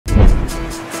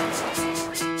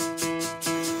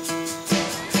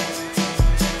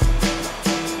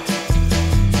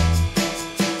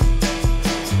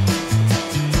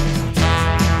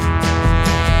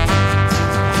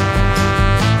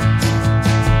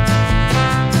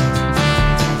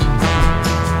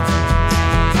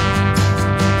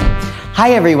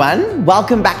Hi everyone,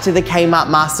 welcome back to the Kmart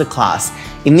Masterclass.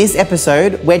 In this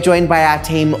episode, we're joined by our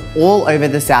team all over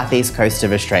the southeast coast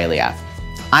of Australia.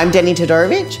 I'm Denny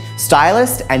Todorovic,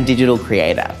 stylist and digital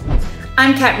creator.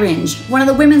 I'm Kat Ringe, one of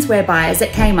the women's wear buyers at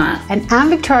Kmart. And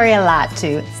I'm Victoria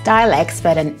Latu, style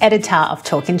expert and editor of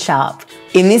Talkin' Sharp.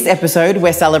 In this episode,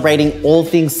 we're celebrating all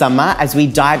things summer as we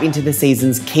dive into the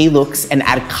season's key looks and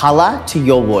add colour to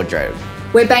your wardrobe.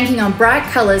 We're banking on bright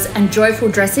colours and joyful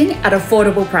dressing at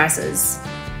affordable prices.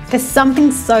 There's something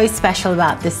so special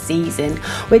about this season.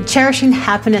 We're cherishing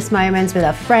happiness moments with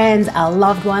our friends, our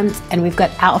loved ones, and we've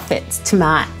got outfits to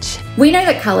match. We know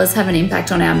that colours have an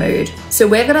impact on our mood, so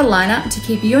we're going to line up to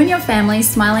keep you and your family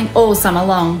smiling all summer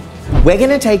long. We're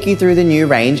going to take you through the new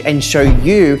range and show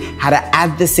you how to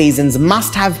add the season's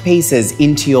must-have pieces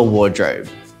into your wardrobe.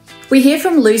 We hear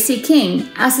from Lucy King,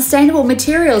 our Sustainable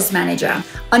Materials Manager,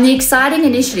 on the exciting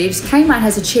initiatives Kmart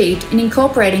has achieved in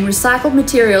incorporating recycled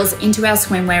materials into our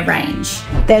swimwear range.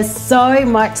 There's so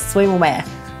much swimwear,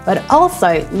 but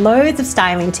also loads of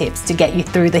styling tips to get you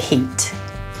through the heat.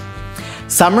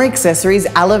 Summer accessories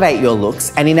elevate your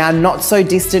looks, and in our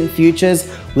not-so-distant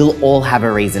futures, we'll all have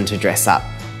a reason to dress up.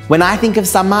 When I think of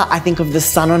summer, I think of the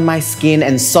sun on my skin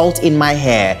and salt in my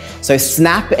hair. So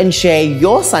snap and share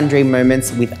your sundream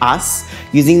moments with us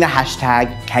using the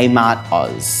hashtag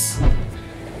KmartOz.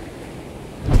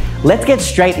 Let's get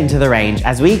straight into the range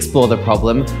as we explore the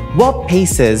problem, what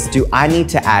pieces do I need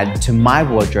to add to my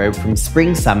wardrobe from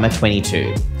Spring/Summer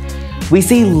 22? We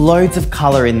see loads of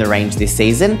colour in the range this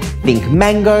season. Think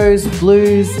mangoes,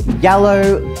 blues,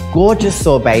 yellow, gorgeous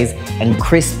sorbets and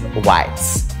crisp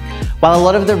whites. While a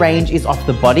lot of the range is off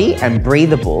the body and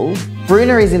breathable,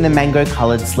 Bruna is in the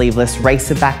mango-coloured sleeveless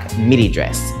racerback midi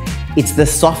dress. It's the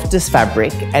softest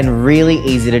fabric and really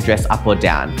easy to dress up or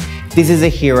down. This is a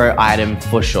hero item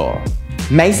for sure.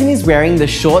 Mason is wearing the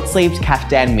short-sleeved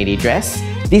caftan midi dress.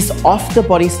 This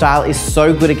off-the-body style is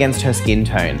so good against her skin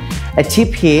tone. A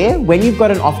tip here, when you've got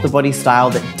an off-the-body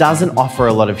style that doesn't offer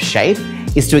a lot of shape,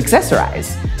 is to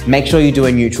accessorize. Make sure you do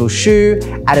a neutral shoe,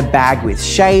 add a bag with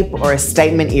shape, or a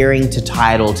statement earring to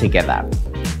tie it all together.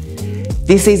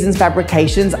 This season's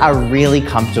fabrications are really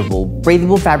comfortable.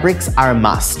 Breathable fabrics are a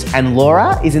must, and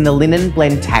Laura is in the linen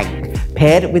blend tank,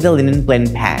 paired with a linen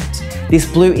blend pant. This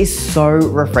blue is so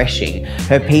refreshing.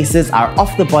 Her pieces are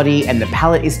off the body and the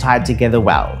palette is tied together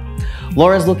well.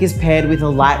 Laura's look is paired with a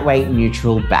lightweight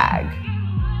neutral bag.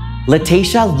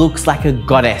 Letitia looks like a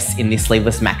goddess in this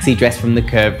sleeveless maxi dress from the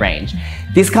Curve range.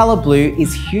 This colour blue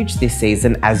is huge this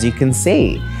season, as you can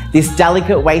see. This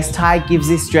delicate waist tie gives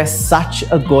this dress such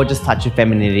a gorgeous touch of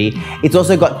femininity. It's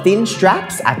also got thin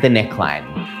straps at the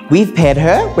neckline. We've paired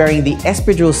her wearing the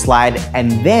espadrille slide,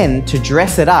 and then to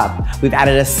dress it up, we've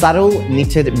added a subtle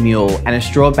knitted mule and a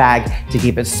straw bag to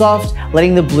keep it soft,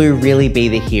 letting the blue really be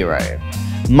the hero.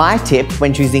 My tip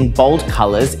when choosing bold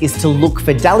colours is to look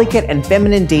for delicate and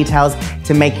feminine details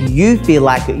to make you feel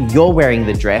like you're wearing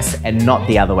the dress and not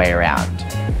the other way around.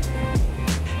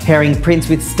 Pairing prints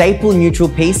with staple neutral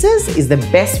pieces is the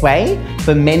best way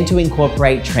for men to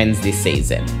incorporate trends this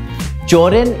season.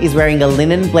 Jordan is wearing a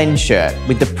linen blend shirt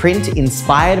with the print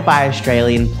inspired by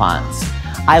Australian plants.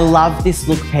 I love this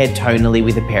look paired tonally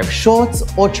with a pair of shorts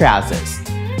or trousers.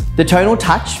 The tonal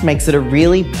touch makes it a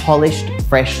really polished,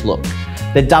 fresh look.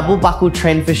 The double buckle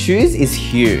trend for shoes is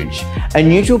huge. A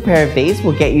neutral pair of these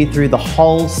will get you through the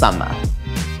whole summer.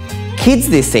 Kids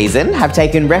this season have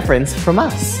taken reference from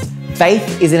us.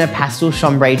 Faith is in a pastel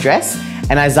chambray dress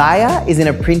and Isaiah is in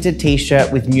a printed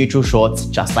t-shirt with neutral shorts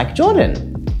just like Jordan.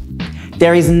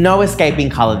 There is no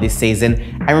escaping colour this season,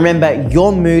 and remember,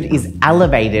 your mood is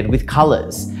elevated with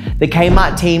colours. The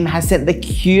Kmart team has sent the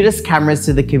cutest cameras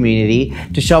to the community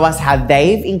to show us how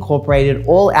they've incorporated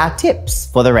all our tips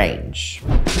for the range.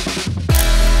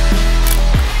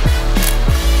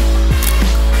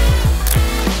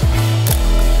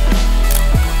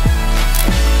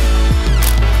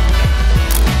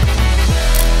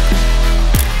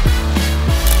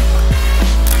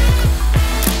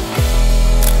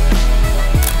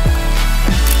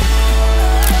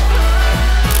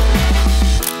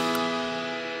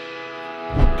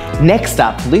 Next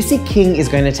up, Lucy King is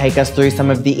going to take us through some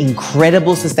of the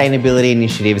incredible sustainability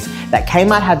initiatives that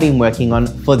Kmart have been working on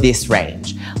for this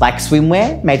range, like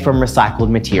swimwear made from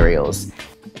recycled materials.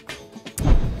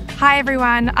 Hi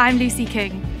everyone, I'm Lucy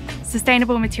King,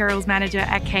 Sustainable Materials Manager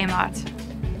at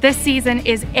Kmart. This season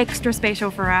is extra special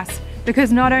for us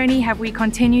because not only have we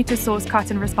continued to source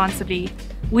cotton responsibly,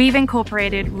 we've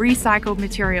incorporated recycled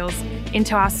materials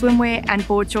into our swimwear and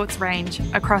board shorts range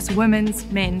across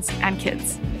women's, men's and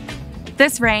kids.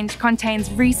 This range contains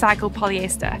recycled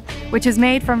polyester, which is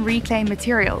made from reclaimed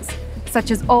materials, such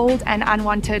as old and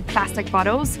unwanted plastic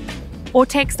bottles, or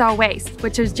textile waste,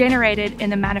 which is generated in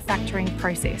the manufacturing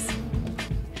process.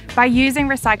 By using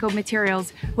recycled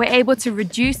materials, we're able to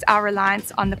reduce our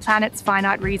reliance on the planet's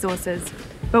finite resources,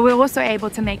 but we're also able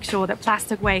to make sure that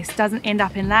plastic waste doesn't end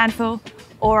up in landfill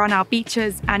or on our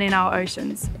beaches and in our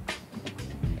oceans.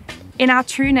 In our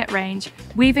TrueKnit range,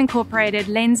 we've incorporated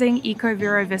Lenzing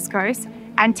Eco-Vero viscose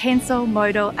and Tencel,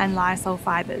 modal and lyocell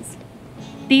fibres.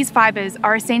 These fibres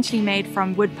are essentially made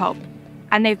from wood pulp,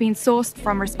 and they've been sourced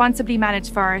from responsibly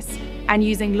managed forests and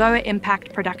using lower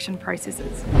impact production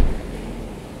processes.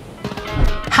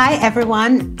 Hi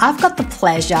everyone, I've got the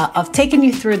pleasure of taking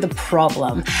you through the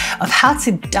problem of how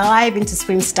to dive into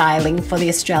swim styling for the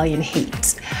Australian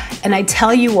heat. And I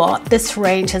tell you what, this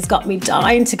range has got me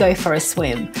dying to go for a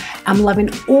swim. I'm loving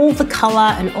all the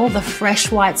colour and all the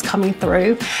fresh whites coming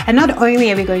through. And not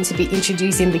only are we going to be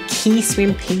introducing the key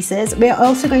swim pieces, we're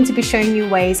also going to be showing you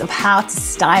ways of how to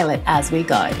style it as we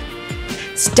go.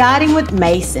 Starting with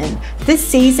Mason, this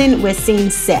season we're seeing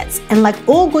sets, and like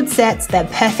all good sets, they're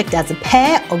perfect as a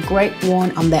pair or great worn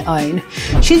on their own.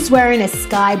 She's wearing a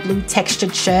sky blue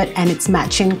textured shirt and its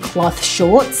matching cloth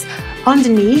shorts.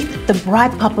 Underneath, the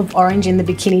bright pop of orange in the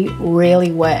bikini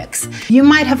really works. You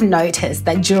might have noticed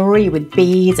that jewelry with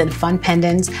beads and fun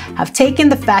pendants have taken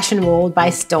the fashion world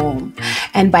by storm.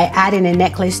 And by adding a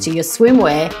necklace to your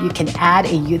swimwear, you can add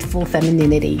a youthful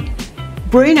femininity.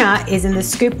 Bruna is in the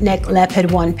scoop neck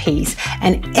leopard one piece,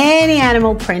 and any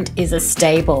animal print is a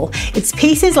staple. It's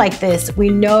pieces like this we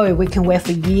know we can wear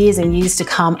for years and years to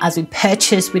come as we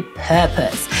purchase with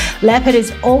purpose. Leopard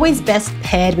is always best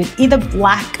paired with either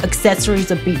black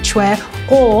accessories or beachwear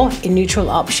or a neutral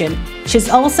option. She's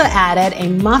also added a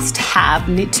must-have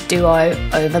knit duo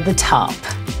over the top.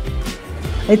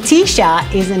 Letitia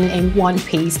is in a one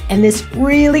piece and this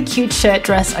really cute shirt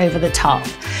dress over the top.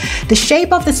 The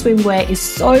shape of the swimwear is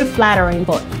so flattering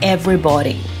for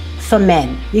everybody. For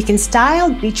men, you can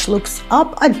style beach looks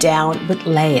up or down with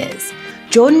layers.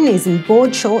 Jordan is in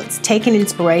board shorts taking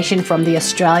inspiration from the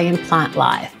Australian plant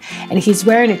life, and he's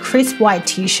wearing a crisp white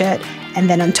t-shirt, and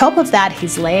then on top of that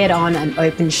he's layered on an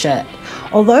open shirt.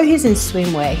 Although he's in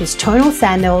swimwear, his tonal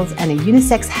sandals and a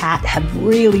unisex hat have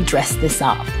really dressed this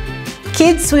up.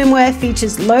 Kids swimwear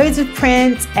features loads of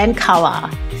prints and colour.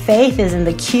 Faith is in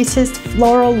the cutest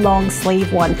floral long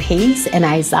sleeve one piece and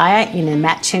Isaiah in a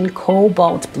matching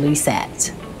cobalt blue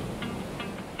set.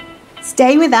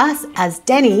 Stay with us as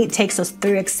Denny takes us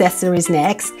through accessories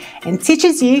next and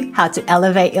teaches you how to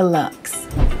elevate your looks.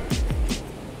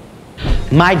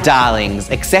 My darlings,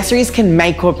 accessories can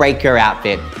make or break your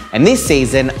outfit, and this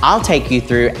season I'll take you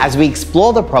through as we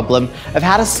explore the problem of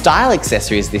how to style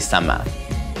accessories this summer.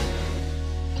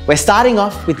 We're starting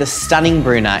off with the stunning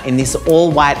Bruna in this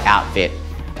all-white outfit.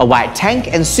 A white tank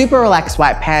and super relaxed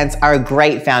white pants are a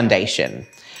great foundation.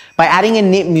 By adding a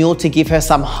knit mule to give her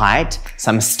some height,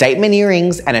 some statement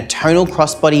earrings and a tonal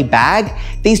crossbody bag,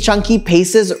 these chunky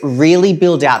pieces really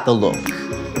build out the look.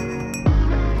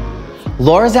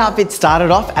 Laura's outfit started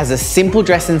off as a simple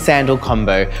dress and sandal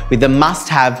combo with the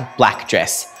must-have black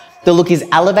dress. The look is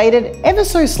elevated ever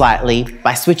so slightly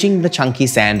by switching the chunky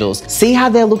sandals. See how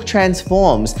their look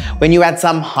transforms when you add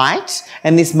some height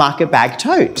and this market bag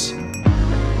tote.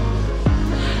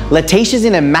 Letitia's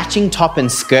in a matching top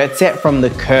and skirt set from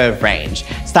the Curve range,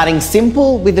 starting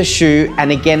simple with a shoe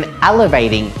and again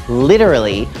elevating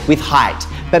literally with height,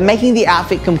 but making the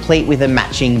outfit complete with a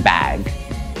matching bag.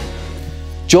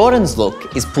 Jordan's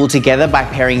look is pulled together by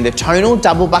pairing the tonal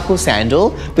double buckle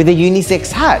sandal with a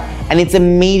unisex hat, and it's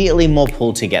immediately more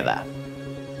pulled together.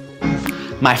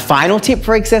 My final tip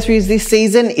for accessories this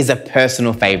season is a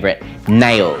personal favourite,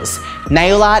 nails.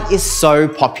 Nail art is so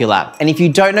popular, and if you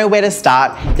don't know where to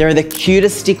start, there are the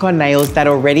cutest stick-on nails that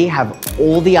already have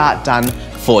all the art done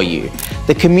for you.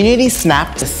 The community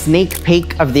snapped a sneak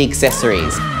peek of the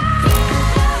accessories.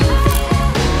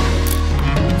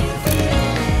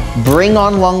 Bring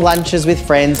on long lunches with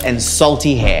friends and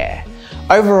salty hair.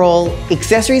 Overall,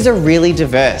 accessories are really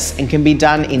diverse and can be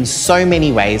done in so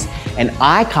many ways, and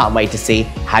I can't wait to see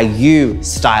how you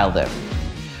style them.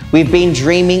 We've been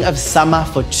dreaming of summer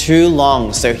for too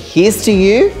long, so here's to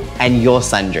you and your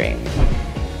sundream.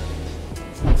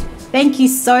 Thank you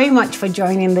so much for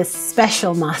joining this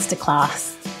special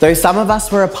masterclass. Though some of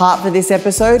us were apart for this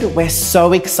episode, we're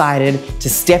so excited to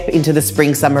step into the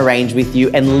spring-summer range with you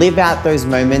and live out those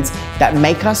moments that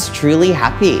make us truly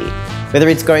happy. Whether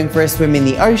it's going for a swim in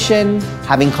the ocean,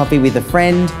 having coffee with a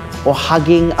friend, or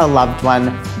hugging a loved one,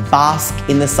 bask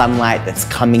in the sunlight that's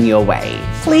coming your way.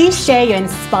 Please share your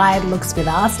inspired looks with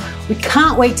us. We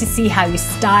can't wait to see how you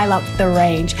style up the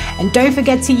range. And don't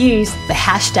forget to use the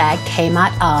hashtag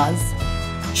Kmart Oz.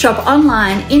 Shop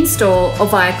online, in-store or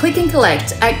via click and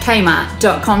collect at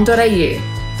kmart.com.au.